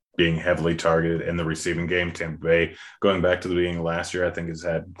is being heavily targeted in the receiving game. Tampa Bay, going back to the beginning of last year, I think has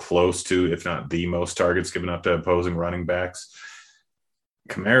had close to, if not the most targets given up to opposing running backs.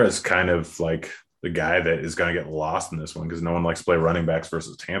 Kamara is kind of like the guy that is going to get lost in this one because no one likes to play running backs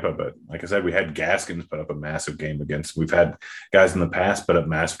versus Tampa. But like I said, we had Gaskins put up a massive game against. We've had guys in the past put up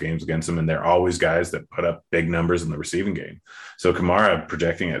massive games against him, and they're always guys that put up big numbers in the receiving game. So Kamara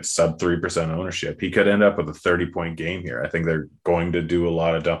projecting at sub 3% ownership. He could end up with a 30-point game here. I think they're going to do a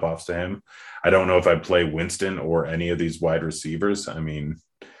lot of dump offs to him. I don't know if I'd play Winston or any of these wide receivers. I mean,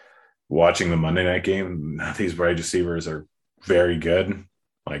 watching the Monday night game, these wide receivers are very good.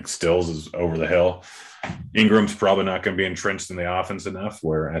 Like Stills is over the hill. Ingram's probably not going to be entrenched in the offense enough,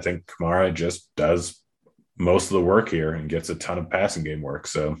 where I think Kamara just does most of the work here and gets a ton of passing game work.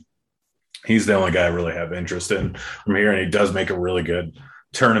 So he's the only guy I really have interest in from here, and he does make a really good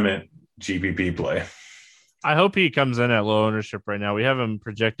tournament GPP play. I hope he comes in at low ownership right now. We have him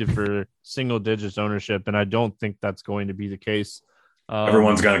projected for single digits ownership, and I don't think that's going to be the case.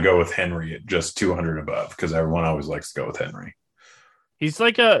 Everyone's going to go with Henry at just 200 above because everyone always likes to go with Henry. He's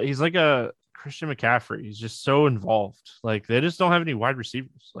like a Christian McCaffrey. He's just so involved. Like they just don't have any wide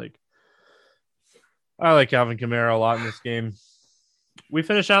receivers. Like I like Alvin Kamara a lot in this game. We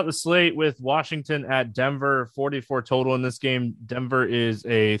finish out the slate with Washington at Denver, 44 total in this game. Denver is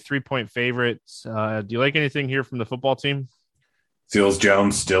a 3-point favorite. Do you like anything here from the football team? Seals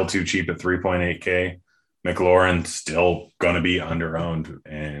Jones still too cheap at 3.8K. McLaurin still going to be underowned,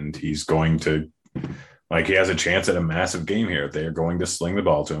 and he's going to. Like he has a chance at a massive game here. They're going to sling the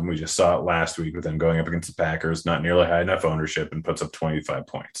ball to him. We just saw it last week with him going up against the Packers, not nearly high enough ownership, and puts up 25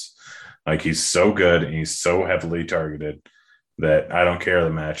 points. Like he's so good and he's so heavily targeted that I don't care the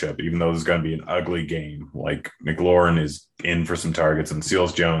matchup, even though there's going to be an ugly game. Like McLaurin is in for some targets, and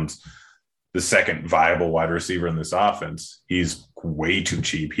Seals Jones, the second viable wide receiver in this offense, he's way too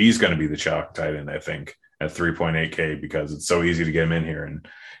cheap. He's going to be the chalk tight end, I think, at 3.8K because it's so easy to get him in here. And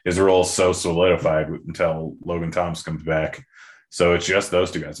his role is so solidified until Logan Thomas comes back. So it's just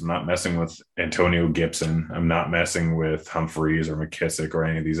those two guys. I'm not messing with Antonio Gibson. I'm not messing with Humphreys or McKissick or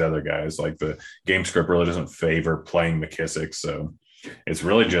any of these other guys. Like the game script really doesn't favor playing McKissick. So it's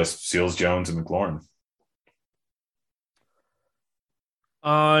really just Seals Jones and McLaurin.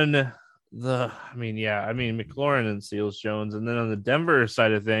 McLaurin and Seals Jones. And then on the Denver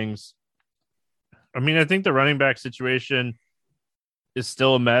side of things, I think the running back situation is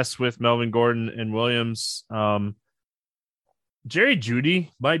still a mess with Melvin Gordon and Williams. Jerry Jeudy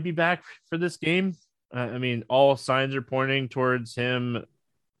might be back for this game. All signs are pointing towards him,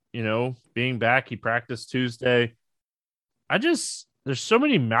 being back. He practiced Tuesday. There's so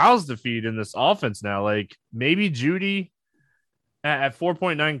many mouths to feed in this offense now. Like maybe Jeudy at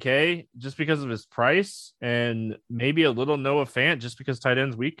 4.9K just because of his price, and maybe a little Noah Fant just because tight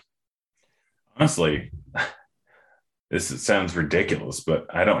end's weak. Honestly, this sounds ridiculous,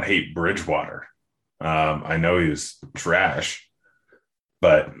 but I don't hate Bridgewater. I know he was trash,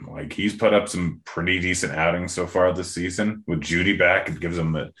 but like he's put up some pretty decent outings so far this season. With Jeudy back, it gives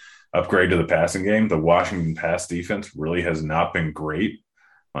him an upgrade to the passing game. The Washington pass defense really has not been great.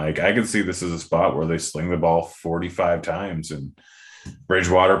 Like I can see this as a spot where they sling the ball 45 times and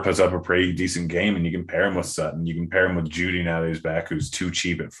Bridgewater puts up a pretty decent game, and you can pair him with Sutton. You can pair him with Jeudy now that he's back, who's too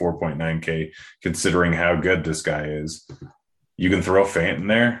cheap at 4.9K, considering how good this guy is. You can throw Fant in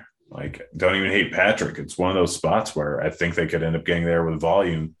there. Like, don't even hate Patrick. It's one of those spots where I think they could end up getting there with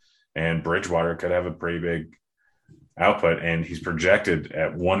volume, and Bridgewater could have a pretty big output, and he's projected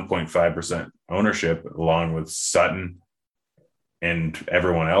at 1.5% ownership, along with Sutton and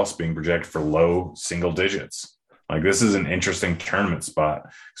everyone else being projected for low single digits. Like this is an interesting tournament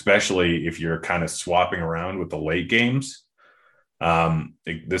spot, especially if you're kind of swapping around with the late games.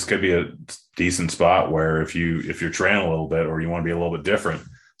 This could be a decent spot where if you're trailing a little bit or you want to be a little bit different,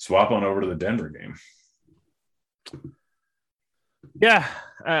 swap on over to the Denver game. Yeah,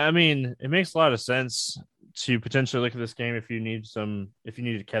 it makes a lot of sense. to potentially look at this game if you need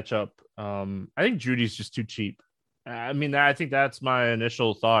to catch up. I think Judy's just too cheap. I mean, I think that's my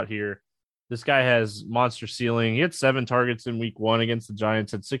initial thought here. This guy has monster ceiling. He had 7 targets in week 1 against the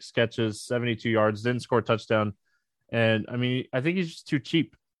Giants, had 6 catches, 72 yards, didn't score a touchdown. And I mean, I think he's just too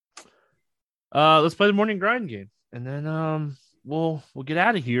cheap. Let's play the morning grind game, and then we'll get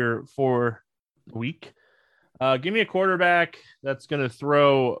out of here for the week. Give me a quarterback that's going to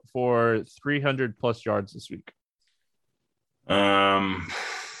throw for 300 plus yards this week. I'll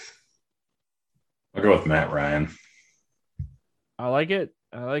go with Matt Ryan. I like it.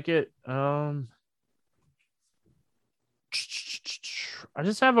 I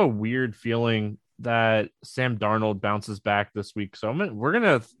just have a weird feeling that Sam Darnold bounces back this week. So we're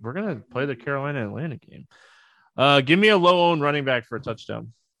gonna play the Carolina Atlanta game. Give me a low owned running back for a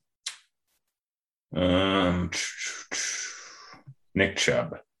touchdown. Nick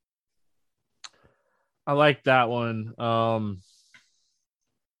Chubb. I like that one.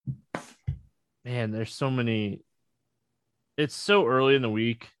 Man, there's so many. It's so early in the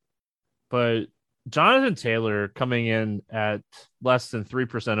week, but Jonathan Taylor coming in at less than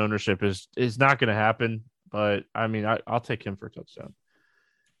 3% ownership is not going to happen. But I mean, I'll take him for a touchdown.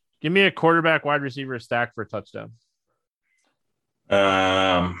 Give me a quarterback, wide receiver stack for a touchdown.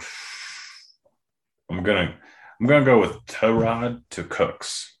 I'm gonna go with Tyrod to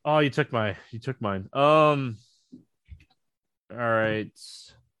Cooks. Oh, you took mine. All right.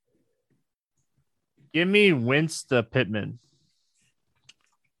 Give me Wentz to Pittman.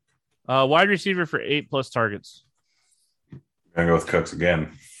 Wide receiver for 8+ targets. I'm gonna go with Cooks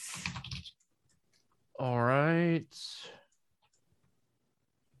again. All right.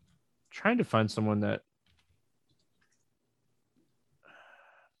 Trying to find someone that.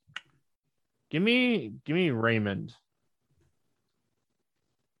 Give me Raymond.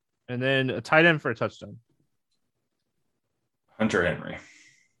 And then a tight end for a touchdown. Hunter Henry.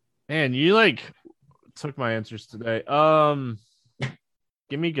 Man, you took my answers today.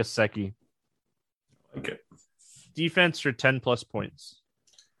 Give me Gesicki. Okay. Defense for 10+ points.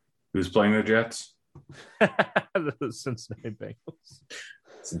 Who's playing the Jets? The Cincinnati Bengals.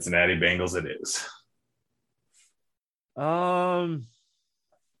 Cincinnati Bengals it is. I'm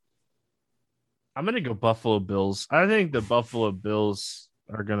going to go Buffalo Bills. I think the Buffalo Bills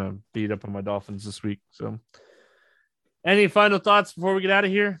are going to beat up on my Dolphins this week. So any final thoughts before we get out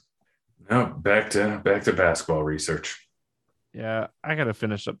of here? No, back to basketball research. Yeah, I got to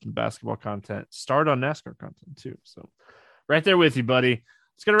finish up some basketball content. Start on NASCAR content too. So right there with you, buddy.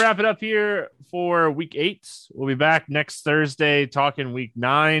 It's going to wrap it up here for week 8. We'll be back next Thursday talking week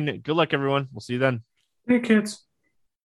 9. Good luck, everyone. We'll see you then. Hey, kids.